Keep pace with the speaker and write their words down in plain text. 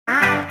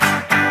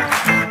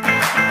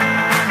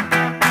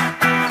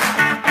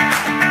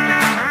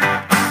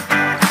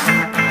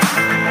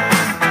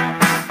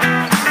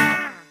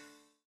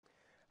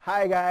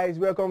Hi guys,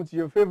 welcome to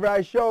your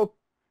favorite show.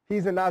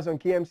 He's and us on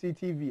KMC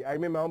TV. I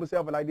remember my humble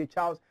self like the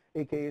Charles,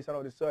 aka Son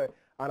of the Soil.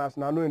 And as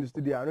now know in the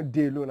studio, I don't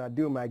deal alone, I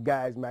deal with my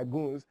guys, my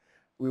goons.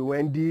 With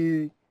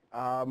Wendy,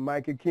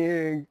 Michael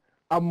King,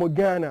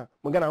 Morgana.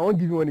 Morgana, I won't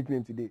give you one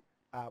nickname today.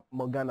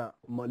 Morgana,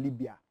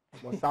 Libya,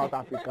 South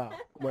Africa,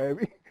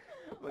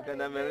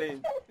 Morgana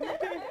Melin.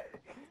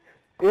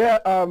 Yeah,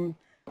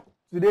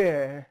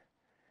 today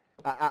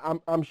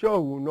I'm sure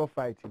we will not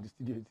fight in the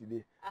studio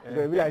today.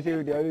 Because I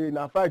say the only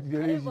now fight the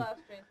only issue. I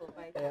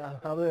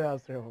don't have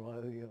strength for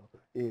fighting.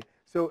 Yeah.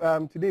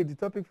 So today the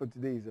topic for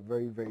today is a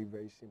very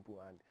simple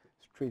and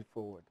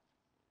straightforward.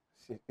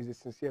 It's a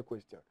sincere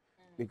question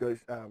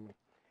because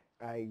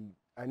I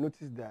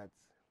noticed that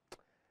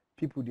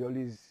people they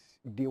always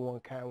do one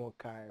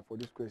kind for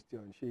this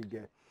question. Sure you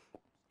get.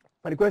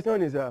 And the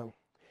question is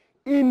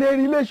in a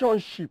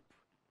relationship,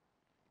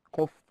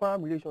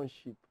 confirmed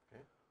relationship,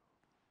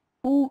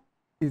 who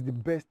is the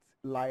best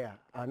liar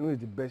and who is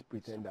the best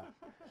pretender?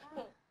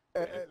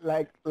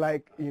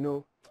 like you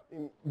know,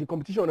 the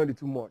competition not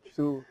too much.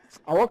 So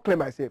I won't claim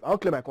myself. I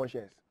won't claim my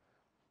conscience.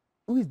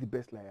 Who is the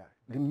best liar,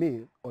 the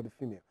male or the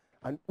female,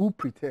 and who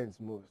pretends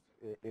most?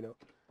 You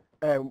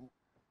know,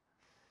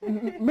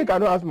 make I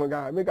not ask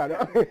Morgana. Make I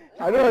not.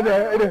 I don't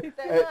know.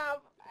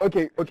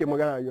 Okay,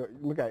 Morgana,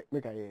 make I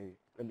hear you.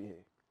 Let me hear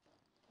you.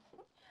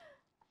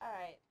 All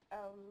right.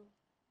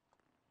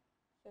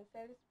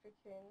 Sincerely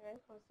speaking, when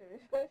it comes to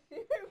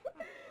relationship,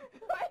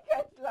 why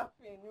can't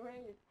laughing?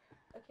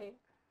 Okay.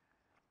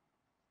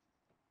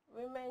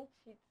 Women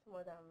cheat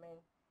more than men.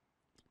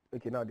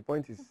 Okay, now the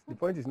point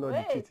is not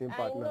the cheating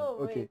part now.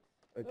 Okay.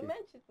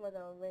 Women cheat more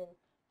than men.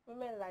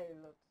 Women lie a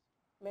lot.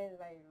 Men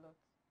lie a lot.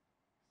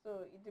 So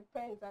it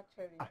depends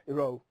actually.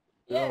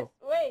 Yes.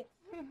 Wait.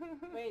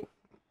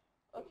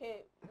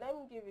 Okay, let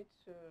me give it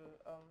to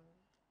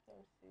let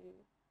me see.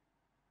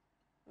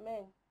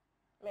 Men,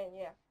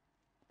 yeah.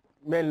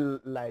 Men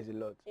lies a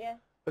lot. Yeah.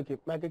 Okay,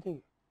 Michael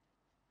King.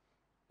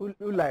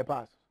 Who lie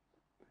pass?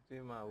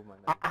 Same man, woman.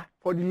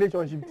 For the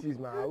relationship tease,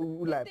 man.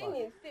 Who lie pass?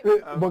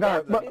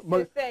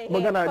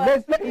 Morgana,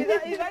 let's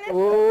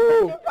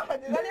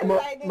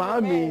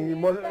mommy,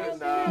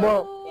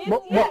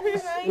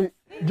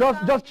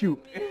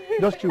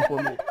 just chill for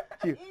me.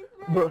 Chill.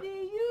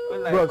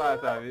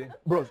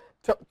 Bros,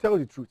 tell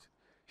the truth.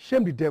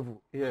 Shame the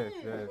devil. Yes.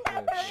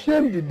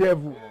 Shame the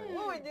devil.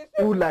 Yes.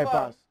 Who lie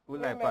pass? Who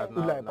lie pass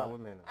now?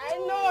 Women. I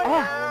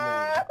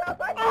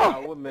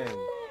know. Women.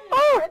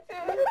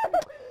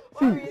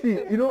 See,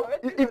 you know,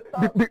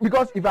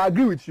 because if I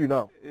agree with you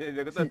now,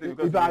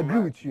 if I agree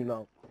with you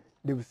now,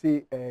 they will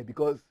say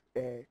because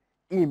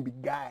him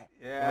big guy.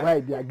 Yeah.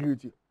 Why they agree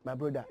with you, my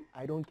brother?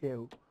 I don't care.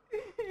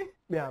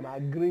 Me, I'm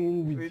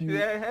agreeing with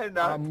you.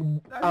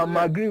 I'm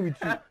agreeing with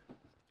you.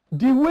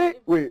 The way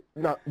wait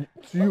now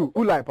to you,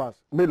 who lie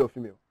pass, male or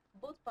female?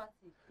 Both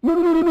parties.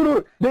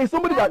 No. There is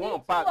somebody that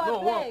one pass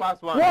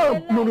one. No,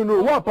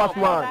 one pass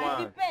one.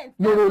 It depends.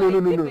 No. It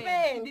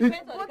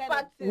depends on the kind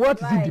of What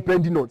is it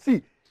depending on?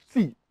 See,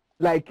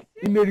 like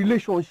in a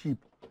relationship,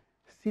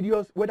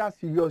 whether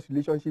serious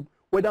relationship,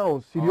 whether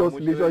unserious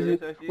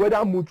relationship,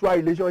 whether mutual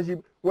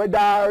relationship,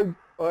 whether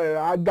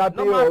agape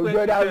or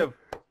whether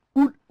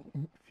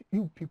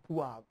you people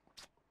are.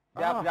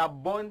 They are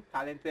born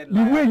talented.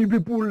 The way you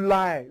people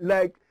lie,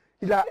 like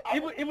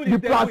even the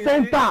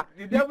placenta.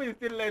 The devil is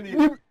still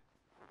learning.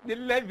 They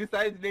learn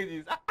besides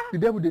ladies. The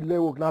devil they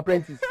learn work now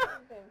apprentice.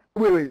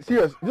 Wait,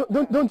 serious.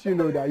 Don't you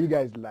know that you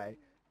guys lie?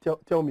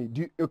 Tell me,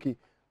 okay,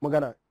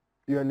 Morgana,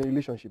 you're in a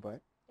relationship, right?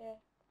 Yeah.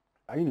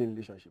 Are you in a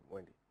relationship,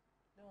 Wendy?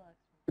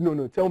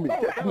 No, tell me.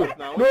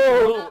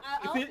 No.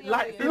 See,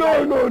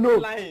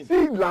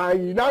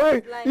 lying. Now,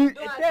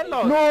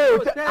 no.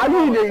 Are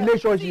you in a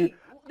relationship?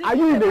 Are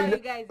you in a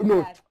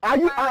no? Are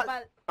you?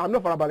 I'm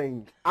not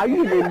farabaling. Are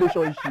you in a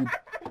relationship?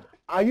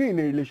 Are you in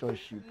a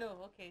relationship? No,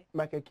 okay.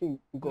 Michael King,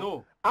 go.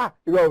 No.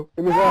 You go.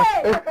 You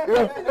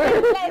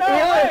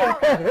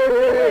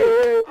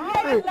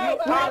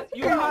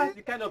have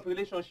the kind of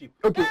relationship.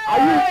 Okay, are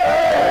you?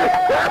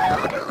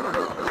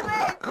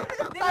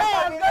 This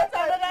has gone to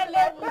another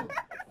level.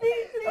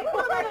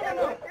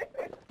 No.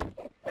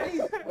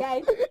 Please,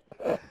 guys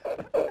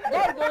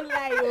don't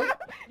lie,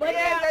 but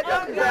they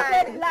don't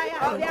lie. They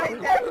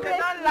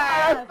don't lie.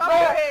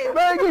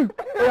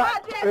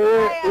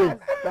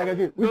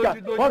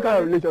 What kind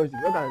of relationship?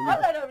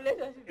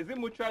 Is it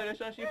mutual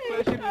relationship,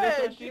 friendship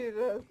relationship?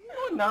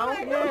 Oh, now,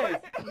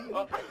 yes.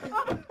 Oh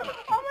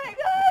my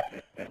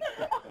God.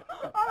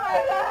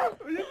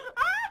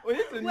 We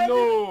need to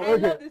know.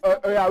 Okay.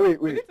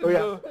 Wait.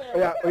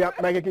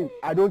 Michael King,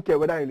 I don't care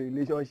whether in a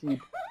relationship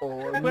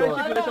or not.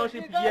 Friendship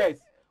relationship, yes.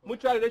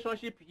 Mutual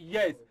relationship,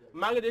 yes.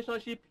 Marriage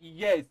relationship,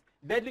 yes.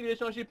 Deadly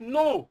relationship,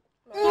 no.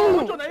 So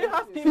which one are you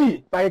asking me?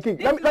 See, Michael King,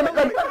 let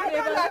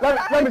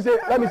me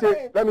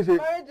say.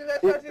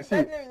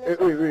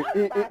 Wait.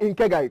 In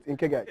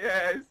Kegite.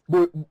 Yes.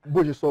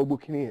 But you saw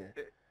booking here.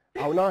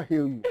 I will not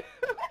hear you.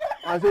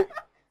 I say.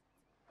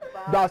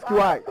 That's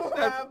why.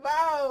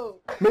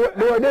 May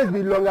your days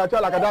be longer,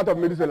 like a that of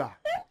Medicella.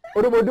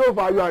 Odomodo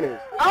for you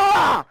honest.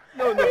 Ah!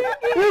 No, no.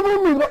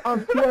 Even me, I'm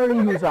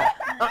fearing you, sir.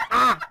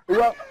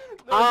 Well,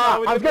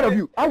 I'm scared of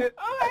you. Oh my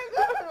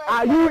God.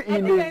 Are you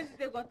in a...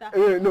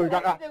 No, you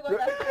can't.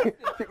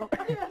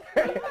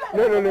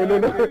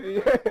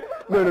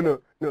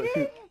 No.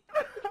 See,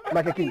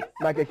 Michael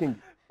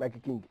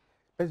King.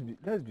 Let's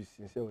be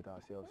sincere with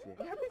ourselves here.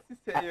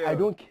 I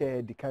don't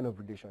care the kind of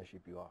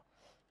relationship you are.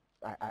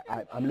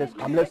 I'm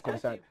less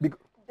concerned.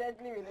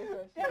 Deadly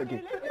relationship.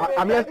 Okay.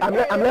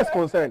 I'm less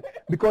concerned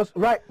because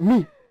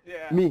me.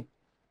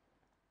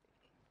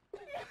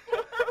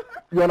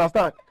 You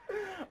understand?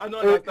 I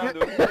don't understand.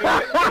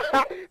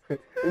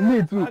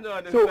 Me too. I don't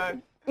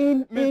understand.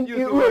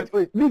 So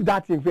wait, leave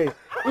that thing first.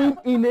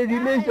 In a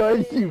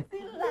relationship,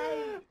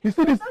 you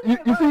see this,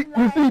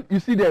 you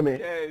see them, eh?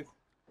 Yes.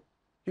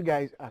 You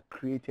guys are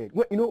created.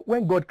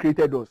 When God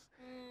created us,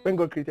 when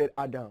God created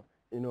Adam,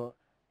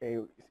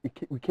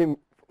 we came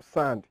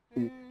sand.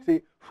 He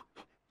say,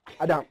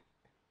 Adam,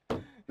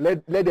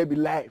 let there be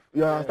life.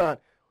 You understand?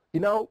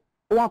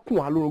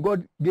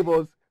 God gave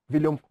us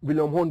volume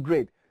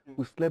 100.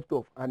 We slept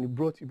off and he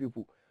brought you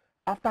people.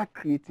 After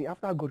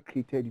God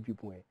created you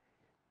people,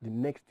 the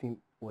next thing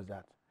was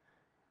that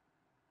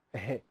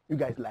you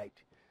guys lied.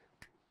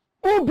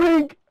 Who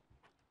bring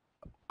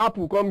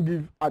apple come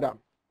give Adam?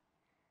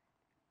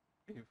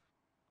 Eve.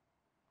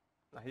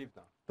 Eve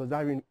now. Does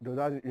that ring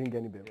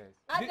any bell? Yes.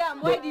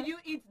 Adam, why did you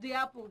eat the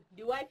apple?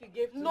 The wife you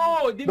gave to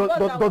No, me? Does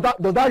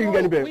that ring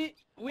any bell?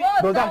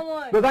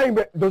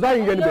 Does that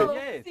ring any bell?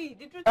 Yes. See,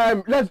 the truth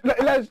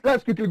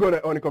Let's quickly go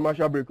on a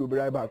commercial break. We'll be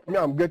right back. Me,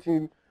 I'm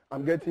getting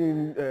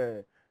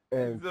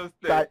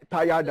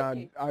tired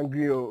and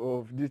angry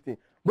of this thing.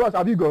 Bros,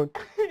 have you gone?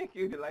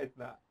 Kill the lights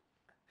now.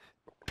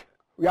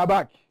 We are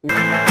back.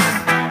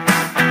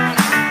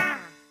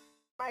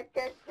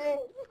 Michael King.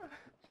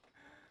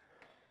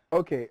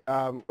 Okay,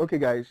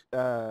 guys.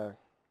 I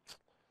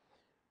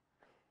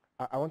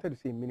wanted to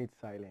say a minute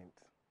silent.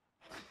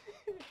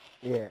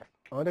 Yeah,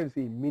 I wanted to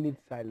say a minute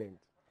silent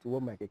to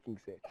what Michael King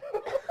said.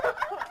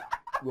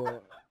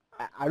 But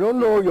I don't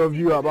know your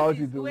view about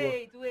it.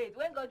 Wait.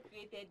 When God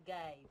created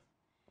guys,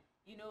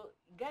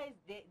 guys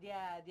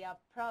they are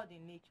proud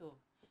in nature.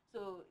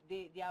 So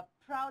they are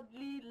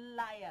proudly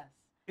liars.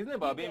 Isn't it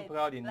about being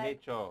proud in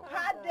nature?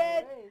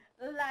 Hardened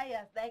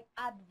liars, like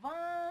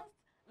advanced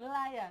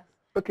liars.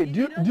 Okay,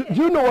 do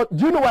you know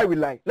why we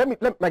lie?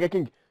 Let Michael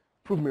King,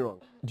 prove me wrong.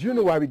 Do you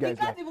know why we guys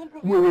lie?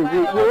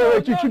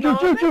 Wait,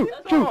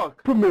 chill.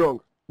 Prove me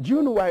wrong. Do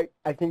you know why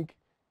I think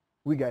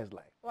we guys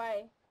lie?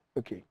 Why?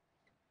 Okay.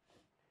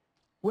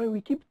 When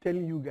we keep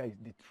telling you guys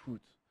the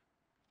truth,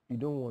 you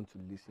don't want to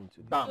listen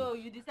to them. So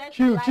you decide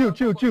to lie on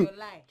top of your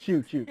lie.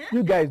 Chill.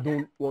 You guys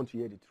don't want to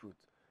hear the truth.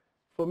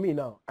 For me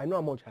now, I know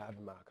how much I have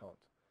in my account.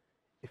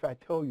 If I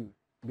tell you,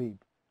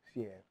 babe,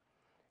 see,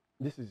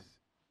 this is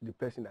the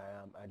person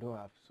I am. I don't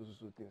have so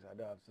things. I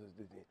don't have so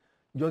things.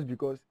 Just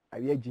because I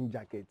wear jean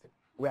jacket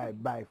where I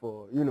buy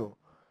for,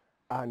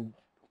 and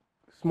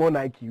small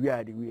Nike where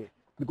I wear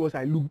because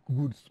I look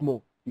good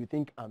small. You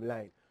think I'm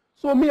lying?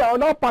 So me, I'll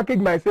now package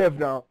myself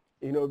now.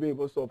 Babe,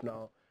 what's up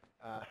now?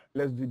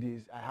 Let's do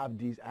this. I have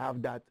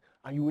that,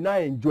 and you will now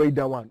enjoy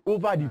that one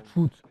over the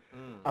truth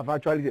I've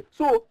actually said.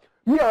 So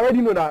me, I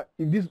already know that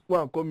if this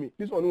one come me,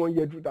 this one won't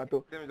hear truth at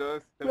all.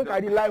 Look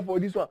at the lie for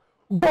this one.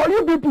 But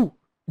you people,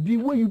 the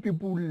way you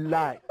people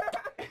lie.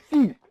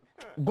 See,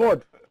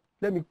 God,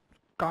 let me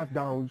cast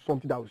down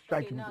something that will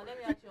strike you. Now let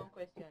me ask you one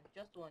question,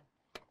 just one,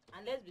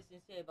 and let's be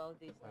sincere about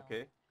this now.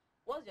 Okay.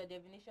 What's your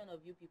definition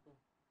of you people?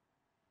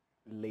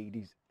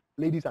 Ladies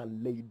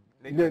and ladies.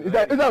 Ladies Is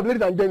that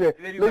ladies and gentlemen?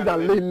 Ladies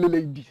and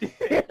ladies.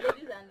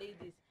 Ladies and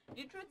ladies.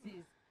 The truth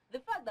is, the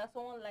fact that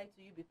someone lied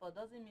to you before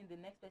doesn't mean the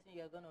next person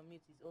you're going to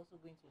meet is also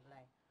going to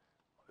lie.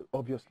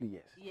 Obviously,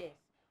 yes. Yes.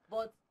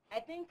 But I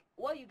think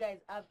what you guys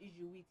have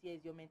issue with here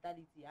is your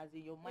mentality, as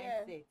in your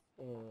mindset.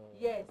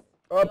 Yes.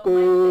 Your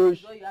mindset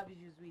is what you have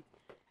issues with.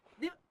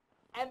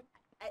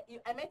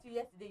 I met you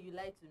yesterday, you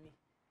lied to me.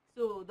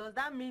 So does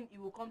that mean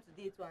you will come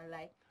today to and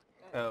lie?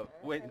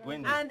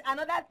 When and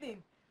another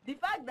thing, the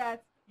fact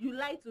that you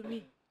lied to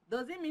me,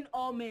 does it mean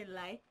all men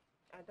lie?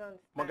 I don't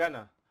understand.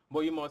 Morgana, but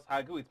you must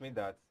agree with me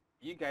that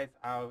you guys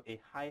have a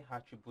high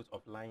attribute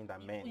of lying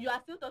than men. You are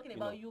still talking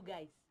about you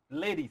guys.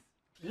 Ladies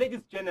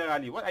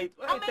generally. What are you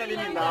telling me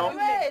ladies now?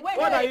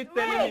 What are you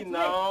telling me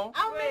now?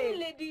 How many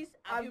ladies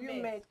have you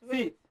met?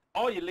 See,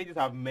 all the ladies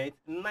have met,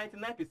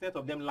 99%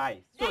 of them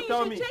lie. So then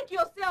tell you me. Check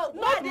yourself.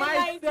 Not Why they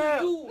lying to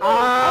you?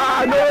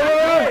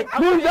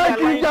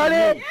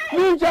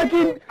 No. Me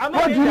checking.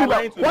 What do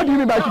you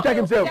mean by to check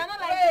himself? They're not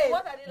lying.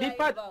 What are they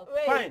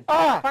lying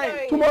about?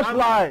 Fine. Too much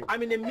lie.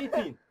 I'm in a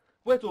meeting.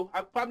 I'm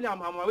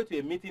on my way to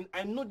a meeting.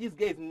 I know this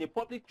guy is in a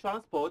public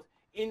transport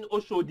in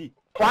Oshodi.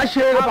 Why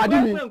share my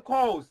friend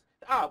calls.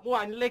 Mo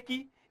and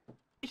Lekki.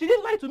 She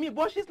didn't lie to me,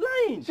 but she's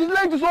lying. She's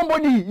lying to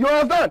somebody. You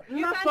understand? You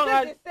Not can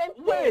alright. do the same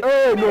thing. Wait.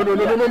 Hey, no.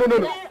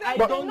 I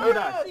But- don't do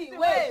that.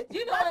 Wait, do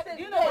you know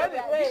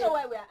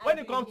why we are When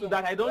it comes to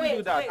that, I don't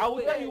do that. I will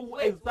tell you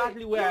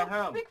exactly where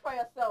I am. Speak for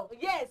yourself.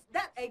 Yes,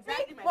 that's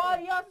exactly Speak my for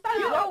point. yourself.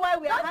 You know why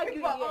we are Don't speak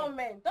arguing for here? all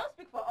men. Don't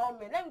speak for all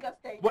men. Let me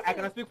just tell you. But I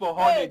can speak for all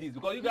ladies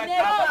because you guys No,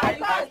 have I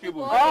high can't.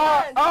 people.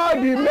 All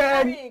the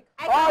men,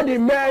 all the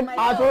men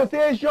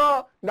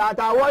association that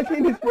are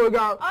watching this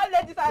program, All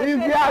ladies are if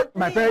they are,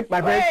 my friend,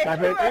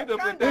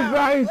 if they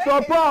are in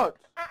support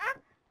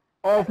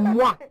of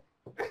moi,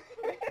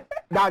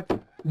 that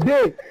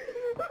they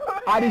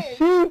are the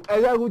chief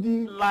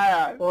executive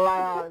Liar.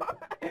 liars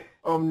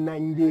of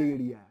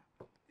Nigeria.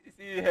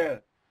 See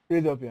here.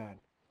 Raise up your hand.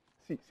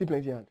 See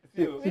plenty hand.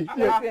 See You. the way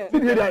Ah, they are.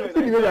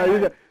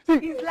 See,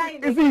 He's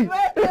lying. see,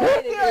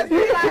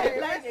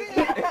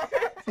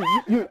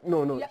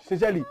 no.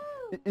 Sincerely,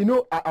 you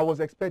know, I was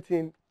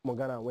expecting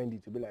Morgana and Wendy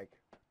to be like,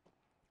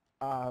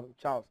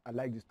 Charles, I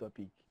like this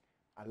topic.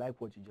 I like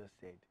what you just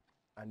said.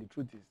 And the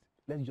truth is,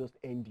 let's just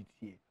end it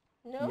here.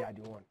 No. You are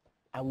the one.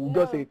 I will No.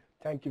 just say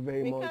thank you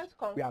very We much.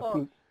 can't We are concur.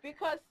 close.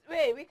 Because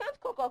we can't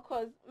concur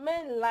because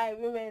men lie,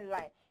 women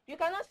lie. You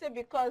cannot say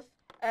because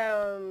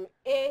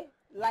A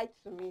lied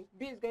to me,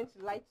 B is going to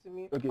lie to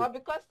me, Okay. or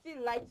because C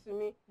lied to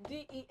me,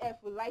 D, E, F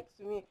will lie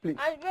to me. Please.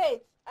 And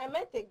wait, I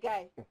met a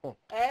guy.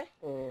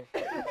 Mm.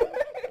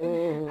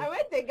 I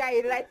met a guy,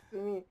 he lied to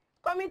me.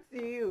 Coming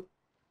to you,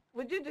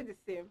 would you do the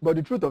same? But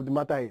the truth of the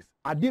matter is,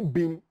 had it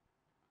been,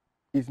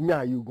 it's me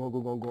and you, go. Me,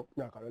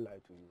 I cannot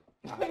lie to you.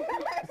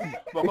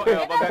 But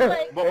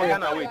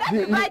Morgana, wait.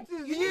 That lie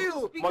to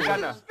you.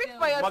 Morgana. Speak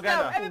for yourself.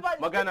 Morgana.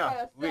 Everybody Morgana,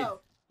 speak for yourself.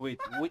 wait.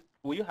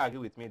 Will you agree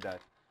with me that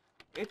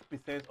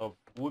 80% of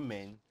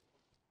women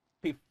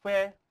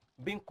prefer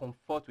being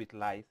comfort with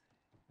lies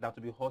than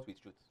to be hurt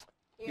with truth?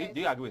 Yes. Do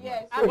you agree with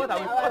Yes. me? So what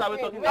are we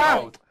talking Wait.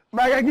 about?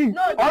 My king,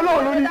 No, it's God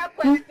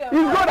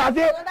that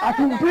say I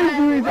should bring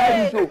you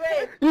inside the show.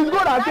 It's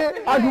God that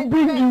say I should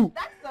bring you.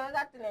 That's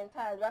another thing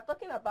entirely. We are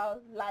talking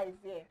about lies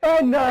here.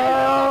 And No,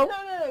 now,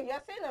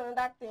 you're saying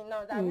another thing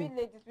now that we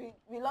ladies,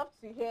 we love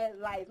to hear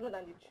lies more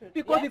than the truth.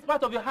 Because yeah? it's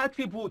part of your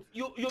attribute.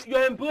 You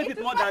embrace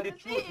it more than the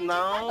truth It's part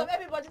now. of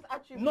everybody's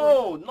attribute.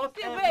 No, not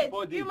See,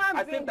 everybody. human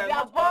At the beings, same time, we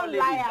are not all born ladies.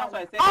 liars. That's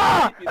why I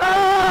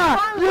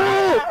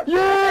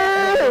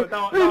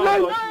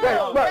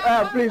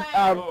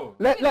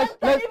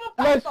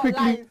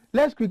said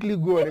Let's quickly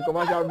go on the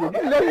commercial break.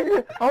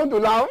 I want to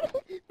laugh.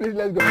 Please,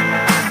 let's go.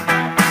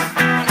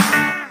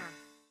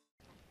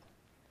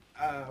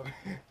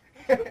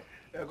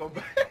 Welcome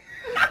back.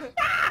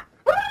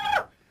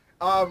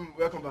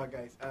 Welcome back,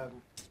 guys.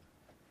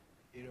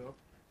 You know,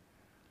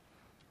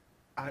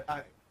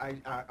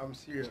 I'm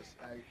serious.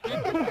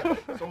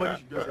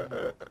 Somebody should just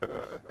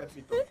let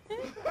me talk.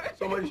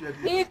 Somebody should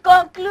let me In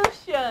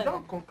conclusion.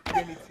 don't conclude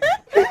anything.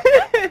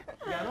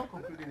 They are not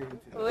concluding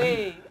anything.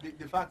 Wait.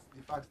 The fact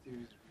still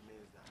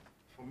remains that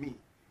for me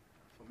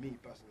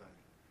personally,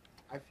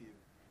 I feel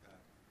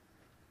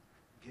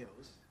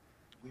girls,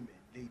 women,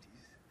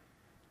 ladies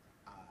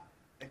are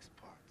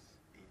experts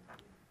in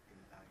lying.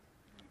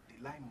 They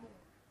lie more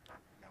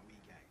than we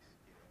guys,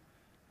 you know.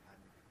 And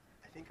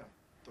I think I'm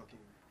talking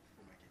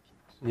for my kings.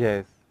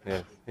 Yes.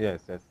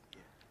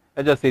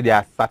 Let's just say they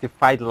are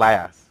certified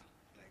liars.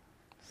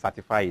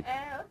 Certified.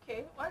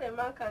 Okay. What a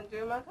man can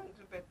do, a man can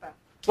do better.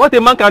 What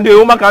a man can do, a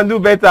woman can do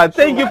better.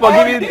 Thank you for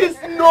giving this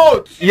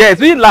note. Yes,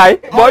 we lie,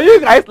 but you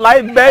guys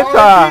lie better.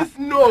 On this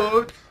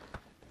note,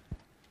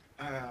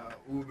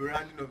 we'll be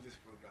rounding off this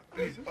program.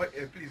 Please,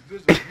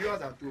 those of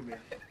viewers at home,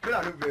 don't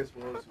have no verse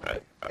for us.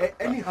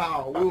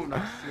 Anyhow, we will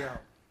not see how.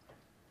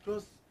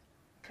 Just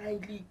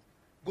kindly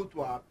go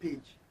to our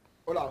page,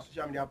 all our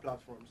social media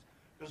platforms.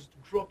 Just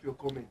drop your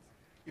comments.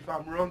 If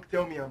I'm wrong,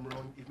 tell me I'm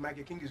wrong. If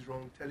Michael King is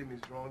wrong, tell him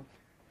he's wrong.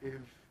 If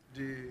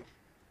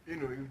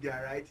if they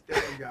are right,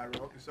 tell them they are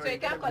wrong. Sorry, So you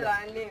can't call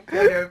our name.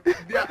 Tell them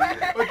they are,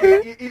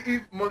 okay.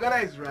 If Morgana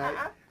is right,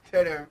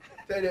 tell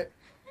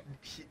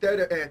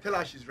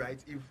her she's right.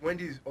 If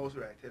Wendy is also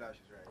right, tell her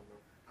she's right. You know,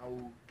 I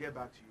will get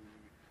back to you.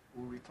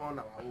 We'll return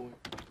our own.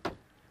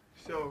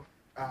 So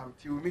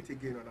till we meet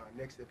again on our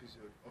next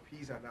episode of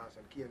He's and Us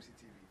on KMC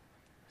TV.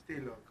 Stay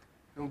locked.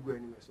 Don't go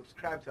anywhere.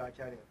 Subscribe to our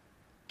channel.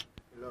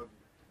 We love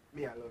you.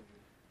 Me, I love you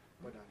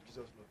more than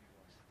Jesus love you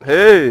once.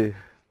 Hey.